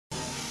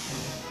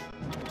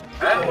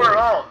And we're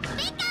on.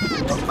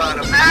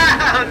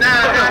 Ah,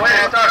 no! Way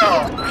to start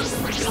off.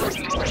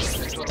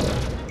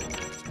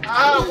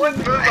 One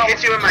move. I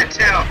hit you with my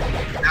tail.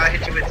 Now I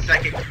hit you with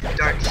psychic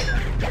dark stuff.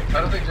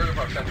 I don't think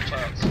Jigglypuff stands a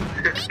chance.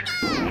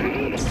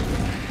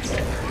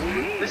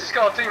 This is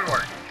called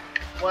teamwork.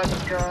 What's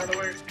gonna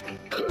work?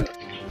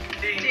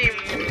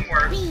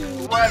 Teamwork.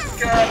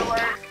 What's gonna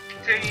work?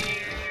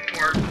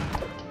 Teamwork.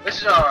 This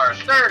is our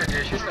third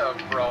edition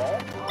of Brawl.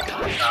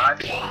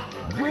 Nice.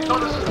 If you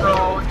told us to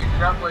Brawl, you do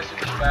not play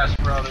Super Smash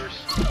Brothers.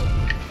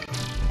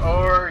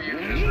 Or you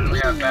just really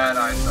have bad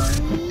eyesight.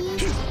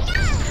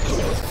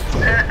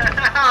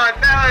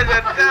 That was a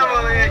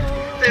double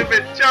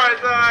stupid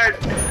Charizard!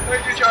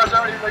 Thank you,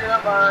 Charizard, he's looking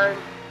at mine.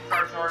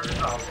 Charizard is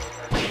awesome.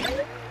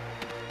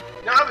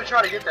 You know, I've been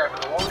trying to get that for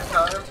the longest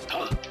time.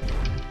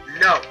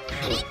 No.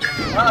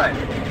 Why?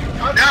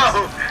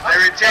 No! I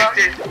reject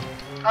it.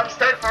 I'm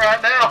stoked for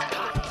right now.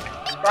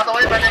 By the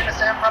way, my name is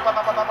Sam. My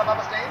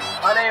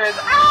name is...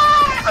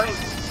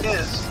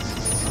 is.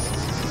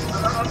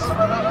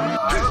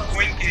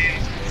 Twinkie.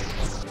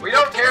 We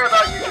don't care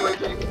about you,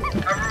 Twinkie.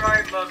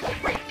 Everyone loves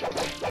Twinkie.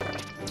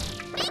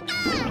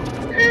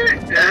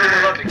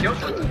 Everyone loves to kill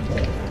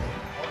Twinkie.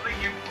 Only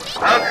you.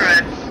 Oh,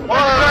 Chris. Whoa!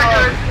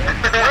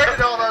 Where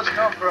did all those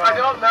come from? I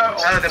don't know.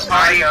 Oh, the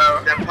party.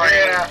 The party.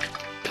 Yeah.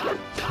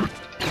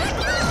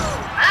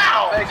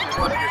 Ow! Thank you,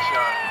 what a good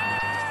shot.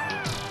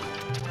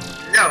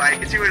 No, I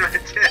hit you with my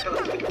tail.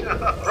 No.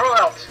 Roll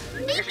out.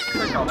 You should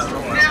click on that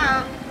roll out.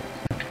 Yeah.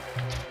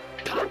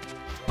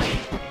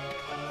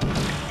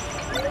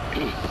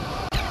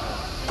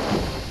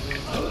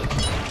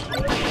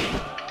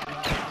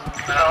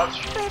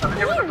 Ouch. I've been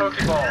hit with a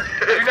Pokeball.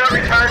 Do not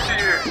return to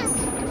you.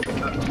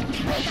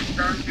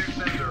 Return to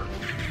sender.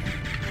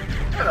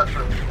 Yeah, that's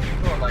perfect.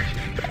 No one likes you.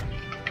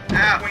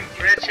 Ow,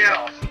 red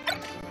shell.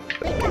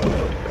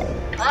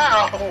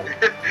 Ow!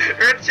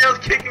 Red shell's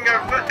kicking our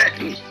butt.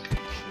 In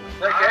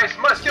that case,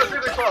 must kill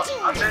Jigglypuff.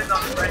 I'm betting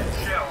on the red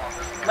shell.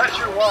 Not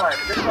sure why,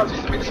 but Jigglypuff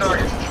seems to be the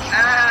target.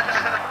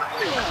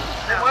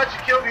 Then why'd you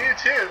kill me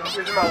too? He's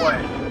in my way.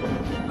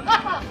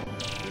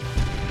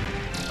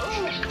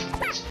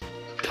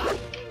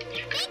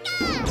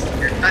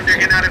 Your thunder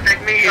cannot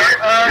affect me. No,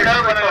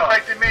 but it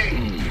affected me.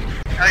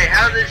 Hey,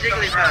 how's the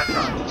Jigglypuff?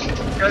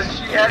 Because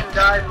she hadn't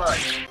died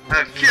much.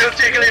 Kill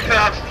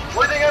Jigglypuff.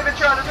 What do you think I've been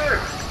trying to do?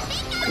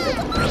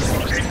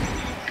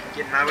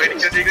 Get my way to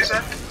kill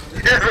Jigglypuff?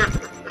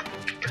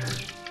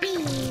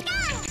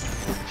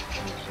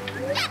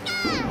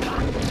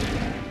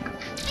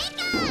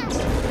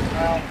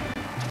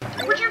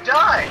 Would you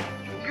die?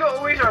 You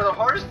always are the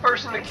hardest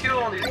person to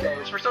kill in these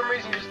games. For some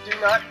reason, you just do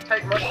not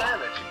take much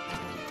damage.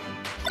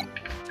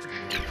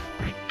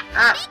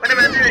 Ah, what am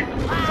I doing?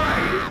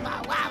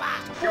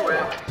 You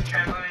win.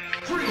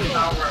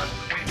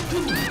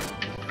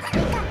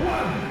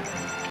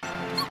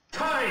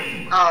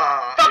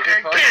 Aw.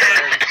 Fucking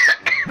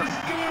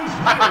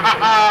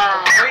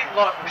Great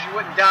luck, because you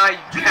wouldn't die, you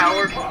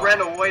coward. You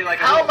ran away like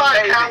a How little am I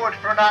baby. a coward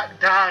for not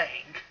dying?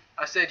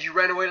 I said you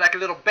ran away like a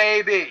little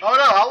baby. Oh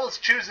no, I was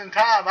choosing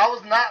time. I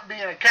was not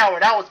being a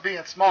coward. I was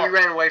being smart. You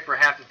ran away for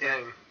half the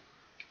thing.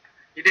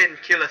 You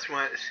didn't kill us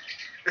once.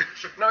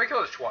 No, he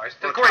killed us twice.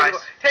 Well, According to-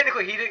 twice.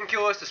 technically, he didn't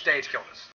kill us, the stage killed us.